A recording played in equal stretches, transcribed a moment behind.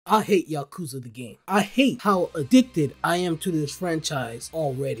I hate Yakuza the game. I hate how addicted I am to this franchise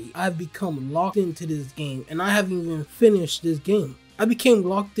already. I've become locked into this game and I haven't even finished this game. I became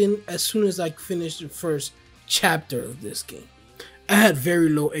locked in as soon as I finished the first chapter of this game. I had very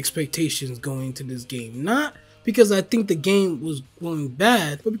low expectations going into this game. Not because I think the game was going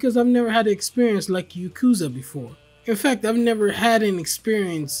bad, but because I've never had an experience like Yakuza before. In fact, I've never had an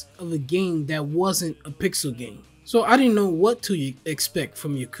experience of a game that wasn't a pixel game. So I didn't know what to expect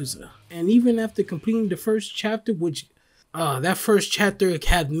from Yakuza. And even after completing the first chapter, which that first chapter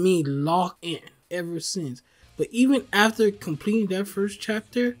had me locked in ever since. But even after completing that first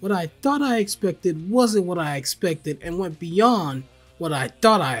chapter, what I thought I expected wasn't what I expected and went beyond what I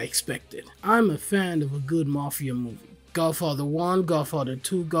thought I expected. I'm a fan of a good mafia movie. Godfather 1, Godfather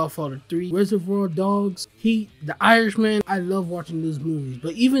 2, Godfather 3, Reservoir Dogs, Heat, The Irishman. I love watching those movies,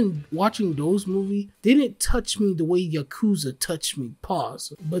 but even watching those movies didn't touch me the way Yakuza touched me.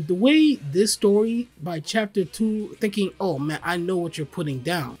 Pause. But the way this story by chapter 2, thinking, oh man, I know what you're putting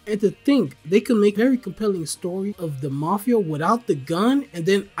down. And to think they could make a very compelling story of the mafia without the gun, and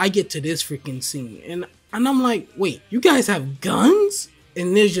then I get to this freaking scene. And I'm like, wait, you guys have guns?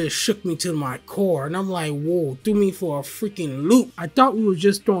 And this just shook me to my core. And I'm like, whoa, threw me for a freaking loop. I thought we were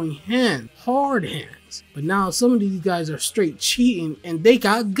just throwing hands, hard hands. But now some of these guys are straight cheating and they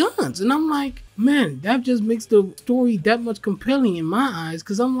got guns. And I'm like, man, that just makes the story that much compelling in my eyes.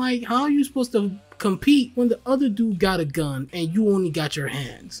 Because I'm like, how are you supposed to compete when the other dude got a gun and you only got your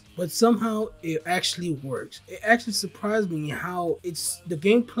hands? But somehow it actually works. It actually surprised me how the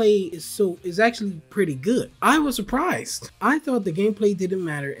gameplay is actually pretty good. I was surprised. I thought the gameplay didn't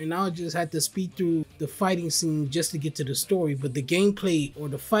matter and I just had to speed through the fighting scene just to get to the story, but the gameplay or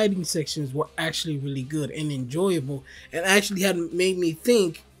the fighting sections were actually really good and enjoyable, and actually had made me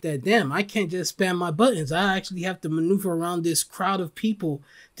think that damn, I can't just spam my buttons. I actually have to maneuver around this crowd of people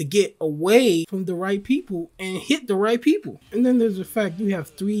to get away from the right people and hit the right people. And then there's the fact you have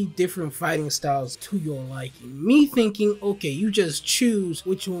 3 different fighting styles to your liking. Me thinking, okay, you just choose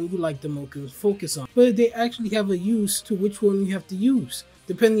which one you like the most focus on. But they actually have a use to which one you have to use.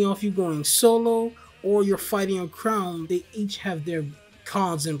 Depending on if you're going solo or you're fighting a crowd, they each have their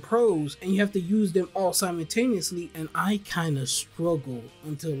cons and pros, and you have to use them all simultaneously. And I kind of struggled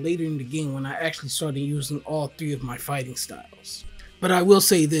until later in the game when I actually started using all 3 of my fighting styles. But I will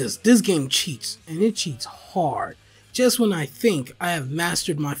say this game cheats, and it cheats hard. Just when I think I have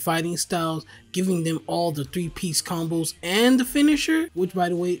mastered my fighting styles, giving them all the 3-piece combos and the finisher, which by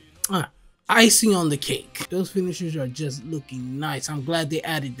the way, icing on the cake. Those finishers are just looking nice. I'm glad they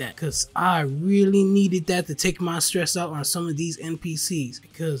added that because I really needed that to take my stress out on some of these NPCs,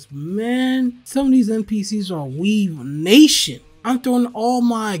 because man, some of these NPCs are weave nation. I'm throwing all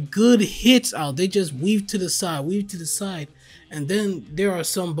my good hits out. They just weave to the side. And then there are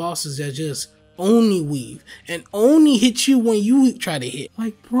some bosses that just only weave and only hit you when you try to hit.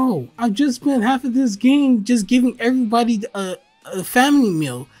 Like, bro, I've just spent half of this game just giving everybody a family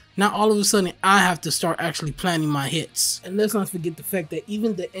meal. Now all of a sudden I have to start actually planning my hits. And let's not forget the fact that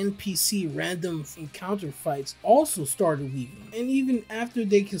even the NPC random encounter fights also started weaving. And even after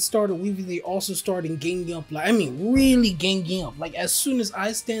they started weaving, they also started ganging up. Like, I mean, really ganging up. Like, as soon as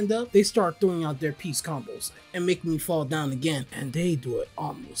I stand up, they start throwing out their piece combos and making me fall down again. And they do it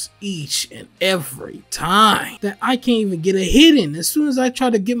almost each and every time that I can't even get a hit in. As soon as I try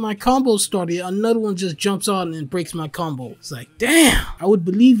to get my combo started, another one just jumps on and breaks my combo. It's like, damn. I would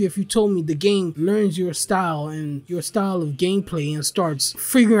believe if you told me the game learns your style and your style of gameplay and starts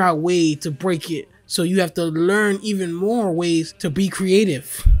figuring out ways to break it, so you have to learn even more ways to be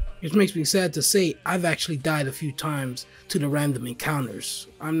creative. Which makes me sad to say I've actually died a few times to the random encounters.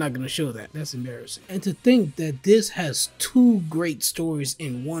 I'm not gonna show that. That's embarrassing. And to think that this has 2 great stories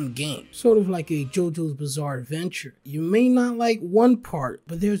in one game. Sort of like a JoJo's Bizarre Adventure. You may not like one part,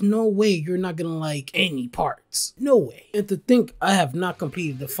 but there's no way you're not gonna like any parts. No way. And to think I have not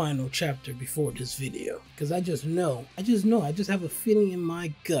completed the final chapter before this video. Because I just have a feeling in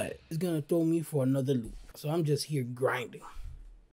my gut it's gonna throw me for another loop. So I'm just here grinding.